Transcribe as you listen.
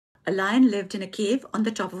A lion lived in a cave on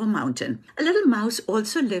the top of a mountain. A little mouse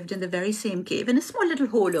also lived in the very same cave in a small little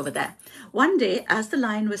hole over there. One day, as the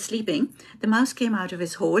lion was sleeping, the mouse came out of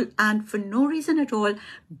his hole and for no reason at all,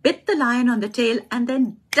 bit the lion on the tail and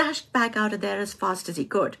then dashed back out of there as fast as he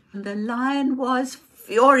could. The lion was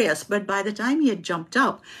furious, but by the time he had jumped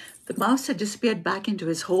up, the mouse had disappeared back into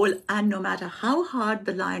his hole, and no matter how hard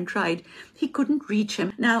the lion tried, he couldn't reach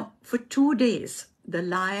him. Now, for 2 days, the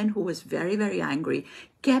lion, who was very, very angry,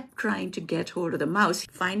 kept trying to get hold of the mouse.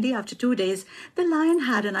 Finally, after 2 days, the lion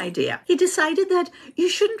had an idea. He decided that you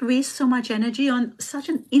shouldn't waste so much energy on such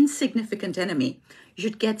an insignificant enemy. You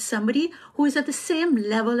should get somebody who is at the same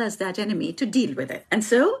level as that enemy to deal with it. And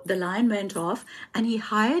so the lion went off and he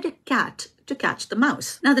hired a cat to catch the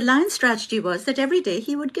mouse. Now, the lion's strategy was that every day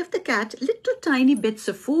he would give the cat little tiny bits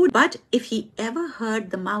of food, but if he ever heard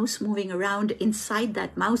the mouse moving around inside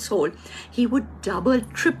that mouse hole, he would double,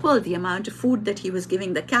 triple the amount of food that he was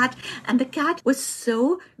giving the cat. And the cat was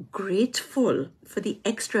so grateful for the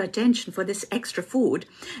extra attention, for this extra food,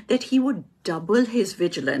 that he would double his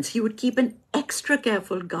vigilance. He would keep an extra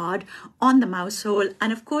careful guard on the mouse hole.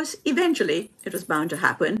 And of course, eventually, it was bound to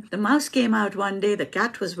happen. The mouse came out one day, the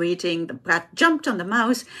cat was waiting, the cat jumped on the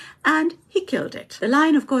mouse, and he killed it. The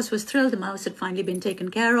lion, of course, was thrilled the mouse had finally been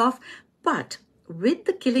taken care of. But with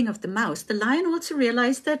the killing of the mouse, the lion also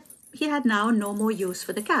realized that he had now no more use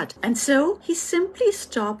for the cat. And so he simply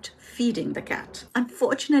stopped feeding the cat.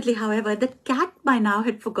 Unfortunately, however, the cat by now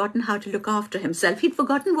had forgotten how to look after himself. He'd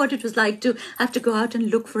forgotten what it was like to have to go out and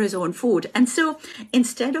look for his own food. And so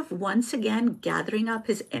instead of once again gathering up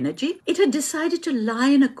his energy, it had decided to lie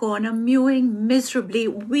in a corner, mewing miserably,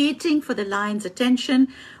 waiting for the lion's attention,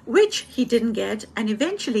 which he didn't get. And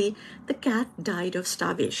eventually, the cat died of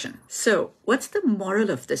starvation. So what's the moral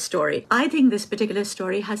of this story? I think this particular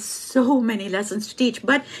story has so many lessons to teach.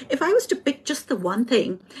 But if I was to pick just the one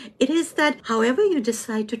thing, it is that however you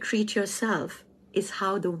decide to treat yourself is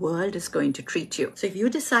how the world is going to treat you. So if you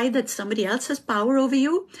decide that somebody else has power over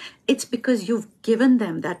you, it's because you've given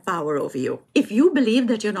them that power over you. If you believe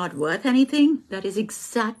that you're not worth anything, that is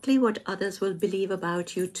exactly what others will believe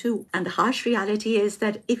about you too. And the harsh reality is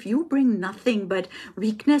that if you bring nothing but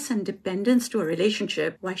weakness and dependence to a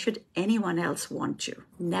relationship, why should anyone else want you?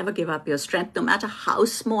 Never give up your strength, no matter how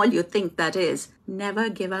small you think that is. Never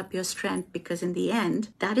give up your strength, because in the end,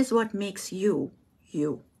 that is what makes you,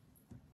 you.